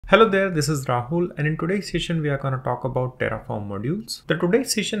Hello there, this is Rahul, and in today's session we are going to talk about Terraform modules. The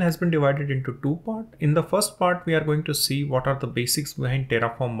today's session has been divided into two parts. In the first part we are going to see what are the basics behind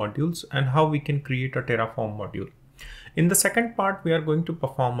Terraform modules and how we can create a Terraform module. In the second part we are going to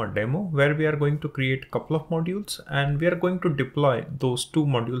perform a demo where we are going to create a couple of modules and we are going to deploy those two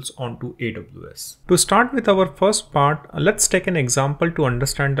modules onto AWS. To start with our first part, let's take an example to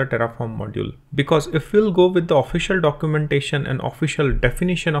understand the Terraform module, because if we'll go with the official documentation and official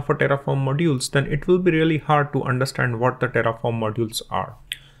definition of a Terraform modules, then it will be really hard to understand what the Terraform modules are.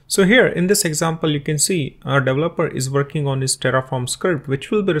 So here in this example, you can see our developer is working on his Terraform script, which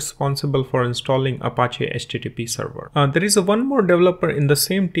will be responsible for installing Apache HTTP server. There is one more developer in the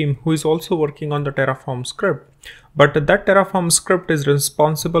same team who is also working on the Terraform script, but that Terraform script is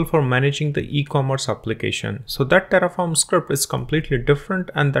responsible for managing the e-commerce application. So that Terraform script is completely different,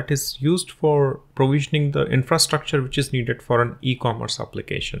 and that is used for provisioning the infrastructure which is needed for an e-commerce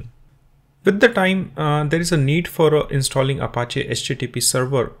application. With the time, there is a need for installing Apache HTTP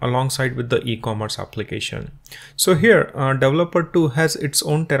server alongside with the e-commerce application. So here, developer 2 has its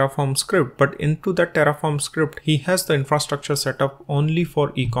own Terraform script, but into that Terraform script, he has the infrastructure set up only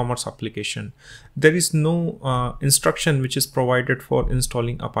for e-commerce application. There is no instruction which is provided for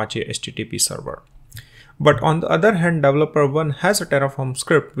installing Apache HTTP server. But on the other hand, developer 1 has a Terraform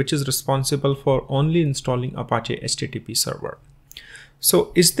script which is responsible for only installing Apache HTTP server.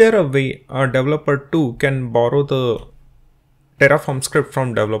 So is there a way developer 2 can borrow the Terraform script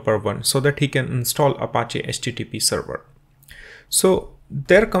from developer 1 so that he can install Apache HTTP server? So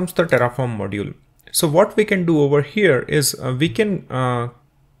there comes the Terraform module. So what we can do over here is we can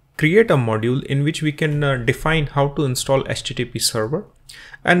create a module in which we can define how to install HTTP server,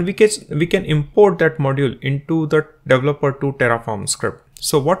 and we can import that module into the developer 2 Terraform script.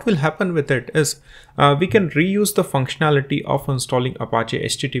 So what will happen with it is we can reuse the functionality of installing Apache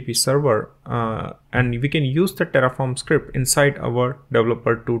HTTP server and we can use the Terraform script inside our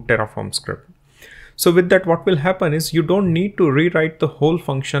developer 2 Terraform script. So with that, what will happen is you don't need to rewrite the whole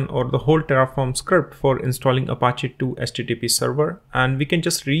function or the whole Terraform script for installing Apache 2 HTTP server, and we can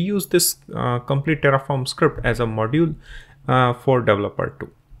just reuse this complete Terraform script as a module for developer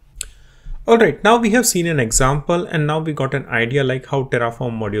 2. Alright, now we have seen an example and now we got an idea like how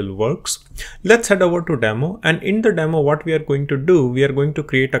Terraform module works. Let's head over to demo, and in the demo what we are going to do, we are going to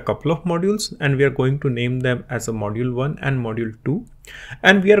create a couple of modules and we are going to name them as a Module-1 and Module-2,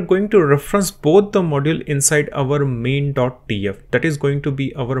 and we are going to reference both the module inside our main.tf. That is going to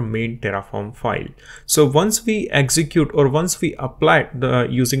be our main Terraform file. So once we execute or once we apply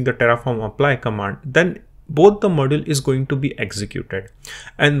using the Terraform apply command, then both the module is going to be executed,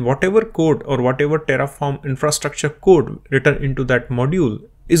 and whatever code or whatever Terraform infrastructure code written into that module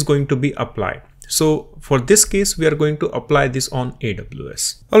is going to be applied. So for this case, we are going to apply this on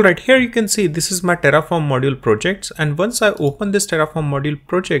AWS. Alright, here you can see this is my Terraform module projects, and once I open this Terraform module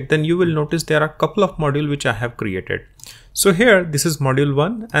project, then you will notice there are a couple of modules which I have created. So here this is module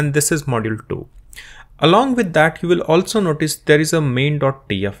 1 and this is module 2. Along with that, you will also notice there is a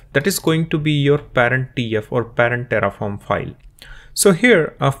main.tf that is going to be your parent TF or parent Terraform file. So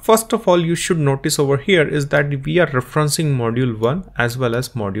here, first of all, you should notice over here is that we are referencing module 1 as well as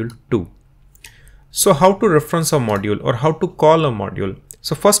module 2. So how to reference a module or how to call a module?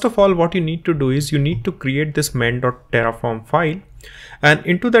 So first of all, what you need to do is you need to create this main.terraform file, and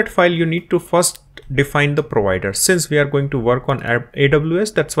into that file you need to first define the provider. Since we are going to work on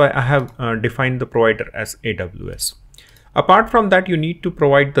AWS, that's why I have defined the provider as AWS. Apart from that, you need to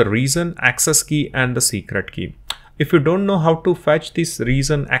provide the reason, access key and the secret key. If you don't know how to fetch this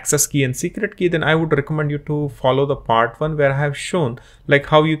reason, access key and secret key, then I would recommend you to follow the part 1 where I have shown like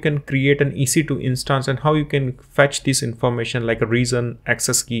how you can create an EC2 instance and how you can fetch this information like a reason,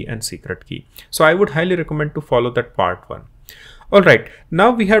 access key and secret key. So I would highly recommend to follow that part 1. Alright, now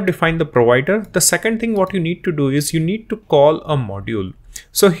we have defined the provider. The second thing what you need to do is you need to call a module.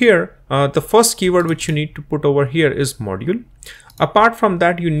 So here the first keyword which you need to put over here is module. Apart from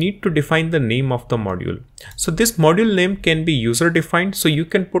that, you need to define the name of the module. So this module name can be user defined, so you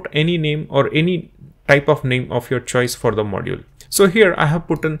can put any name or any type of name of your choice for the module. So here I have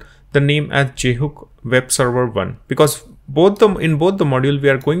put in the name as JHook Web Server 1 because in both the module we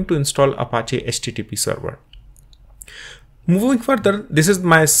are going to install Apache HTTP server. Moving further, this is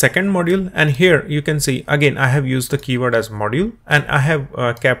my second module, and here you can see again I have used the keyword as module and I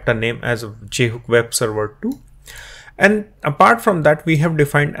have kept a name as JHook Web Server 2. And apart from that, we have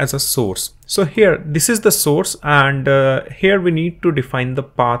defined as a source. So here, this is the source, and here we need to define the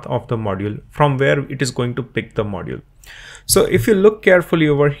path of the module from where it is going to pick the module. So if you look carefully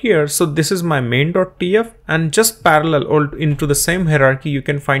over here, so this is my main.tf, and just parallel or into the same hierarchy, you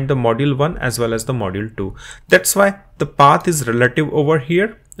can find the module1 as well as the module2. That's why the path is relative over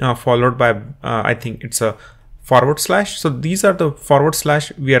here, followed by, I think it's a /. So these are the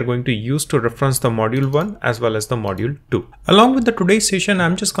 / we are going to use to reference the module1 as well as the module2. Along with the today's session,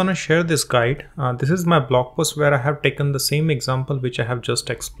 I'm just going to share this guide. This is my blog post where I have taken the same example which I have just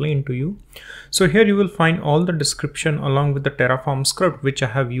explained to you. So here you will find all the description along with the Terraform script which I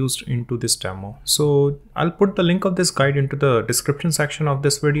have used into this demo. So I'll put the link of this guide into the description section of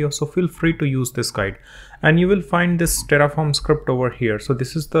this video, so feel free to use this guide. And you will find this Terraform script over here. So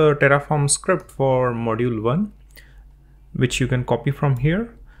this is the Terraform script for module1, which you can copy from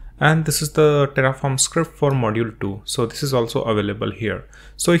here, and this is the Terraform script for module2. So this is also available here.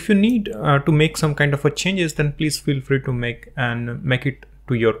 So if you need to make some kind of a changes, then please feel free to make it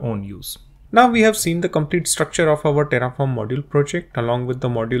to your own use. Now we have seen the complete structure of our Terraform module project along with the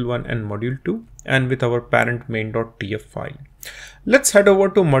module1 and module2 and with our parent main.tf file. Let's head over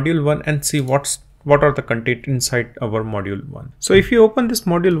to module1 and see what are the content inside our module1. So if you open this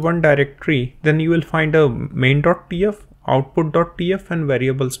module1 directory, then you will find a main.tf, output.tf and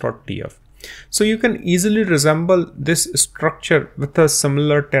variables.tf. So you can easily resemble this structure with a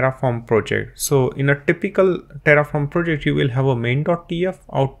similar Terraform project. So in a typical Terraform project, you will have a main.tf,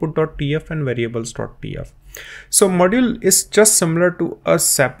 output.tf and variables.tf. So module is just similar to a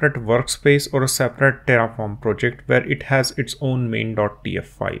separate workspace or a separate Terraform project where it has its own main.tf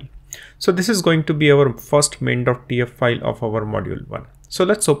file. So this is going to be our first main.tf file of our module1. So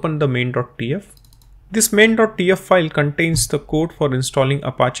let's open the main.tf. This main.tf file contains the code for installing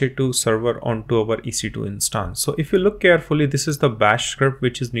Apache 2 server onto our EC2 instance. So if you look carefully, this is the bash script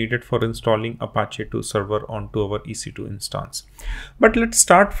which is needed for installing Apache 2 server onto our EC2 instance. But let's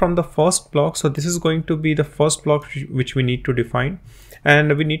start from the first block. So this is going to be the first block which we need to define.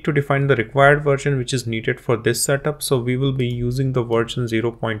 And we need to define the required version which is needed for this setup. So we will be using the version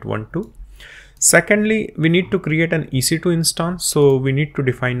 0.12. Secondly, we need to create an EC2 instance. So we need to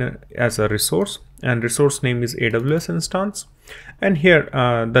define it as a resource, and resource name is AWS instance. And here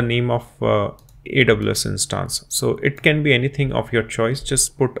the name of AWS instance. So it can be anything of your choice.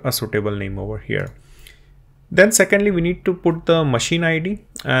 Just put a suitable name over here. Then secondly, we need to put the machine ID,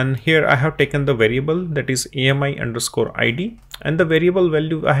 and here I have taken the variable that is AMI_ID, and the variable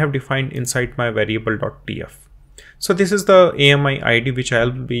value I have defined inside my variable.tf. So this is the AMI ID which I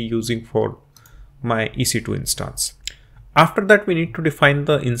will be using for my EC2 instance. After that, we need to define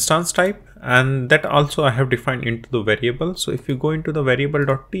the instance type, and that also I have defined into the variable. So if you go into the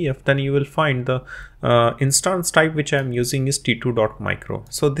variable.tf, then you will find the instance type which I am using is t2.micro.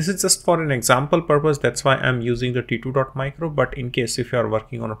 So this is just for an example purpose. That's why I'm using the t2.micro. But in case if you are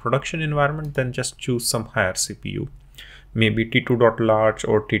working on a production environment, then just choose some higher CPU, maybe t2.large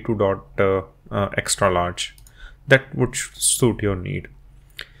or t2.extra large. That would suit your need.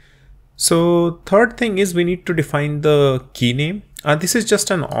 So third thing is we need to define the key name. This is just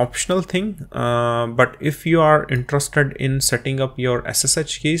an optional thing, but if you are interested in setting up your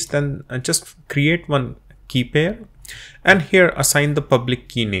SSH keys, then just create one key pair and here assign the public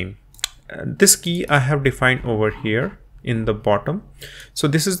key name. This key I have defined over here in the bottom. So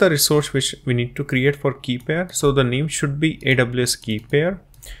this is the resource which we need to create for key pair. So the name should be AWS key pair,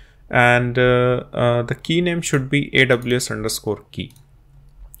 and the key name should be AWS_key.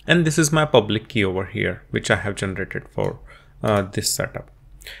 And this is my public key over here, which I have generated for this setup.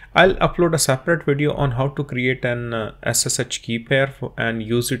 I'll upload a separate video on how to create an SSH key pair and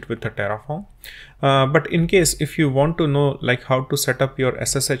use it with a Terraform. But in case if you want to know like how to set up your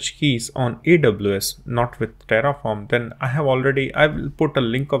SSH keys on AWS, not with Terraform, then I will put a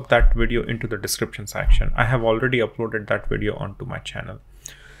link of that video into the description section. I have already uploaded that video onto my channel.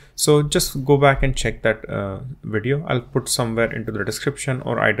 So just go back and check that video. I'll put somewhere into the description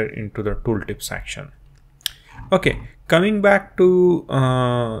or either into the tooltip section. Okay, coming back to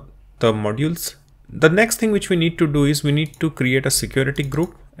the modules. The next thing which we need to do is we need to create a security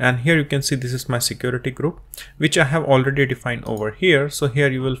group. And here you can see this is my security group, which I have already defined over here. So here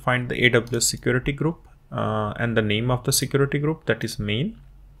you will find the AWS security group and the name of the security group, that is main.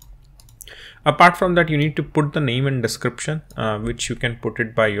 Apart from that, you need to put the name and description, which you can put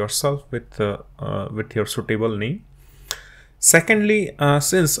it by yourself with your suitable name. Secondly,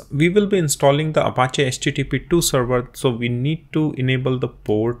 since we will be installing the Apache HTTP2 server, so we need to enable the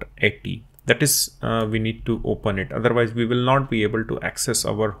port 80. That is, we need to open it. Otherwise, we will not be able to access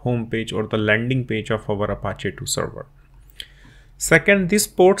our home page or the landing page of our Apache 2 server. Second, these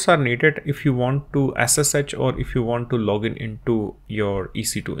ports are needed if you want to SSH or if you want to log in into your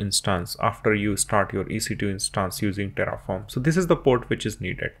EC2 instance after you start your EC2 instance using Terraform. So this is the port which is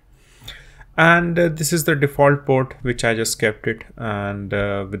needed. And this is the default port which I just kept it, and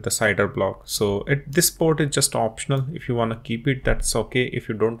with the CIDR block. So this port is just optional. If you want to keep it, that's okay. If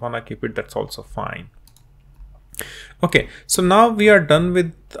you don't want to keep it, that's also fine. Okay, so now we are done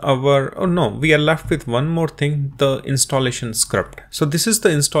with our, oh no, we are left with one more thing, the installation script. So this is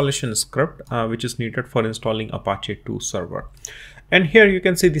the installation script which is needed for installing Apache 2 server. And here you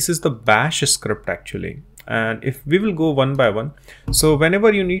can see this is the bash script actually. And if we will go one by one, so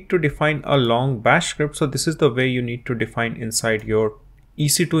whenever you need to define a long bash script, so this is the way you need to define inside your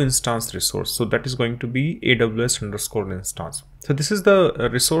EC2 instance resource. So that is going to be AWS_instance. So this is the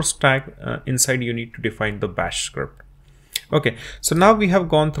resource tag inside you need to define the bash script. Okay, so now we have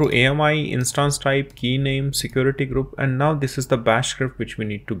gone through AMI, instance type, key name, security group, and now this is the bash script which we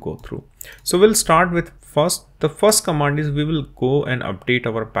need to go through. So we'll start with the first command is we will go and update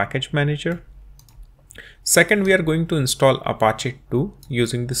our package manager. Second, we are going to install Apache 2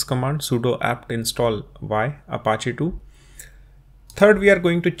 using this command sudo apt install y Apache 2. Third, we are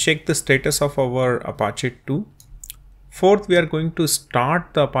going to check the status of our Apache 2. Fourth, we are going to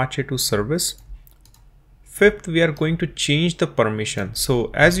start the Apache 2 service. Fifth, we are going to change the permission. So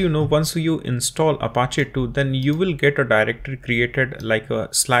as you know, once you install Apache 2, then you will get a directory created like a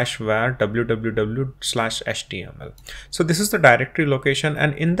 /var www/html. So this is the directory location,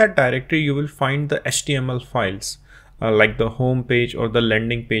 and in that directory you will find the HTML files like the home page or the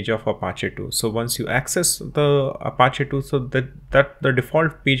landing page of Apache 2. So once you access the Apache 2, so that the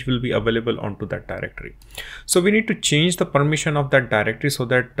default page will be available onto that directory. So we need to change the permission of that directory so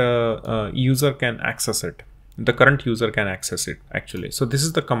that user can access it. The current user can access it actually. So this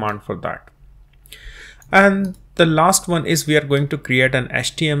is the command for that. And the last one is we are going to create an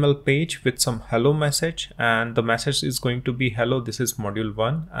HTML page with some hello message, and the message is going to be hello, this is module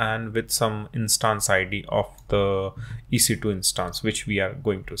 1, and with some instance ID of the EC2 instance which we are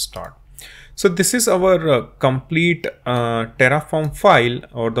going to start. So this is our complete Terraform file,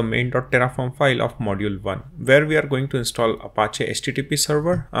 or the main.terraform file of module 1, where we are going to install Apache HTTP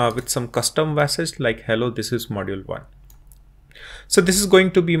server with some custom message like hello, this is module 1. So this is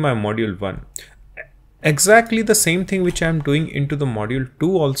going to be my module 1. Exactly the same thing which I am doing into the module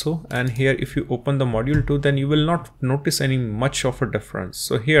 2 also, and here if you open the module 2, then you will not notice any much of a difference.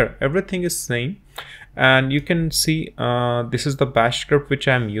 So here everything is same, and you can see this is the bash script which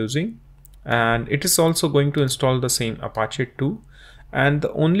I am using, and it is also going to install the same Apache 2. And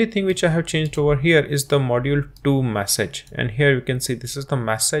the only thing which I have changed over here is the module 2 message, and here you can see this is the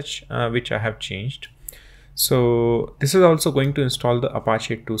message which I have changed. So this is also going to install the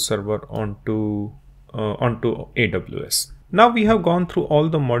Apache 2 server onto AWS. Now we have gone through all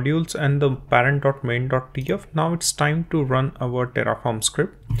the modules and the parent.main.tf. Now it's time to run our Terraform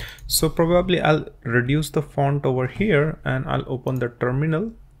script. So probably I'll reduce the font over here and I'll open the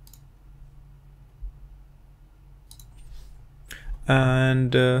terminal.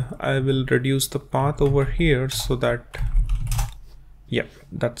 And I will reduce the path over here so that, yeah,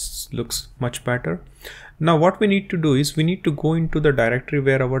 that looks much better. Now what we need to do is we need to go into the directory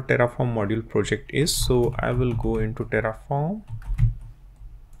where our Terraform module project is. So I will go into Terraform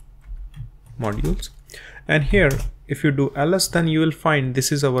modules, and here if you do ls, then you will find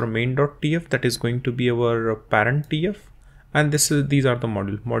this is our main.tf, that is going to be our parent tf, and these are the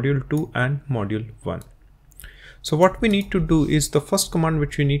module 2 and module 1. So what we need to do is the first command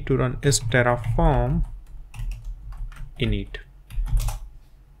which we need to run is terraform init.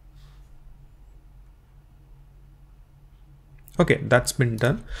 Okay, that's been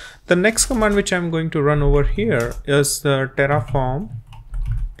done. The next command which I'm going to run over here is the terraform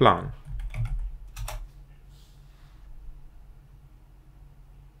plan.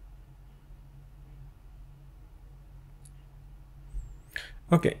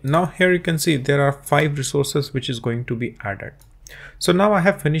 Okay, now here you can see there are 5 resources which is going to be added. So now I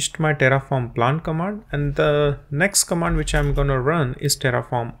have finished my terraform plan command, and the next command which I'm going to run is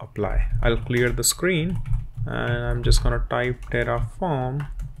terraform apply. I'll clear the screen and I'm just going to type terraform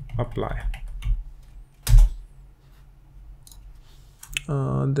apply.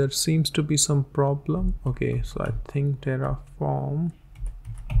 There seems to be some problem. Okay, so I think terraform,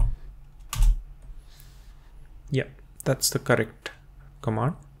 yeah, that's the correct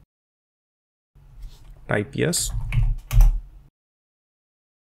command. Type yes.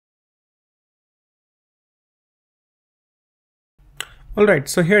 Alright,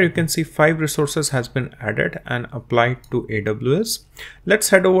 so here you can see 5 resources has been added and applied to AWS.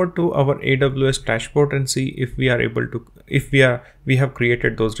 Let's head over to our AWS dashboard and see if we are able to, we have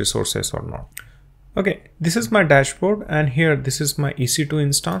created those resources or not. Okay, this is my dashboard, and here this is my EC2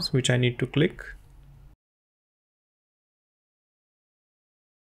 instance which I need to click.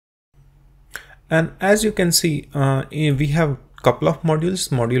 And as you can see, we have couple of modules,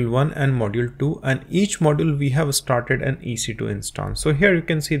 module 1 and module 2, and each module we have started an EC2 instance. So here you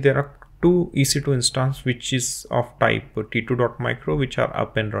can see there are 2 EC2 instance which is of type t2.micro which are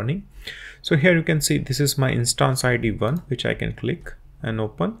up and running. So here you can see this is my instance ID 1 which I can click and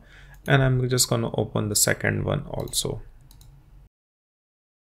open, and I'm just going to open the second one also.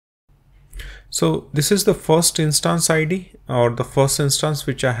 So this is the first instance ID, or the first instance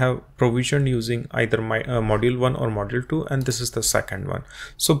which I have provisioned using either my module 1 or module 2, and this is the second one.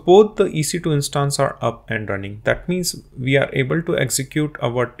 So both the EC2 instance are up and running. That means we are able to execute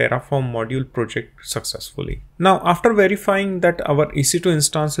our Terraform module project successfully. Now after verifying that our EC2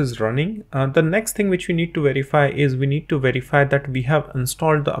 instance is running, the next thing which we need to verify is we need to verify that we have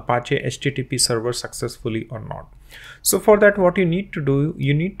installed the Apache HTTP server successfully or not. So for that, what you need to do,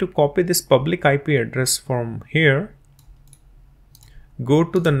 you need to copy this public IP address from here, go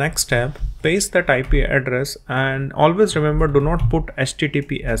to the next tab, paste that IP address, and always remember, do not put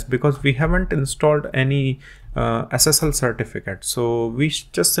HTTPS because we haven't installed any SSL certificate. So we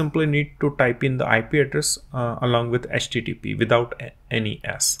just simply need to type in the IP address along with HTTP without any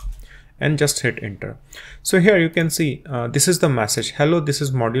S, and just hit enter. So here you can see this is the message, hello, this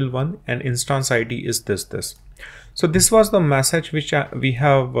is module 1 and instance ID is this. So this was the message which we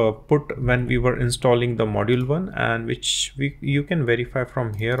have put when we were installing the module 1, and which you can verify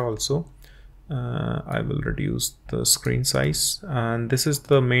from here also. I will reduce the screen size, and this is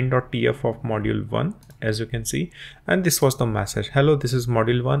the main.tf of module 1 as you can see, and this was the message, hello, this is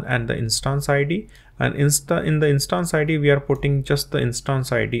module 1 and the instance ID, and in the instance ID we are putting just the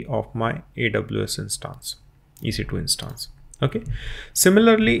instance ID of my AWS instance, EC2 instance. Okay,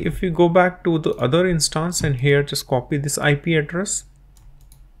 similarly if we go back to the other instance, and here just copy this IP address,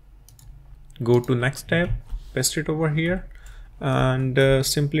 go to next tab, paste it over here, and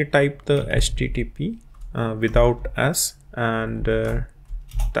simply type the HTTP without S, and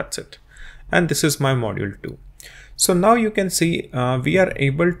that's it. And this is my module 2. So now you can see we are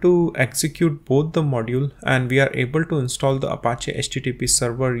able to execute both the module, and we are able to install the Apache HTTP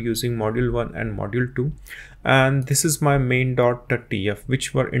server using module 1 and module 2. And this is my main.tf,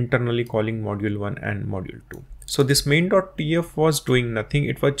 which we're internally calling module 1 and module 2. So this main.tf was doing nothing.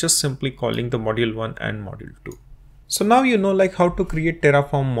 It was just simply calling the module 1 and module 2. So now you know like how to create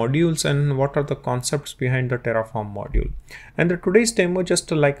Terraform modules and what are the concepts behind the Terraform module. And the today's demo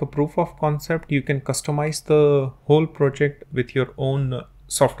just like a proof of concept. You can customize the whole project with your own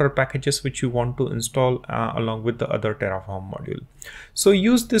software packages which you want to install along with the other Terraform module. So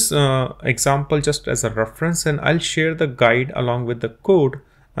use this example just as a reference, and I'll share the guide along with the code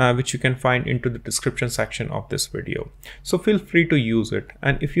which you can find into the description section of this video. So feel free to use it.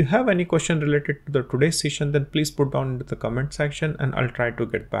 And if you have any question related to the today's session, then please put down into the comment section and I'll try to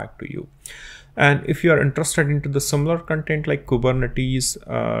get back to you. And if you are interested into the similar content like Kubernetes,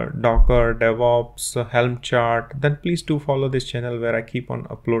 Docker, DevOps, Helm chart, then please do follow this channel where I keep on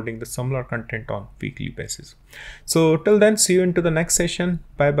uploading the similar content on weekly basis. So till then, see you into the next session.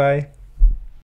 Bye bye.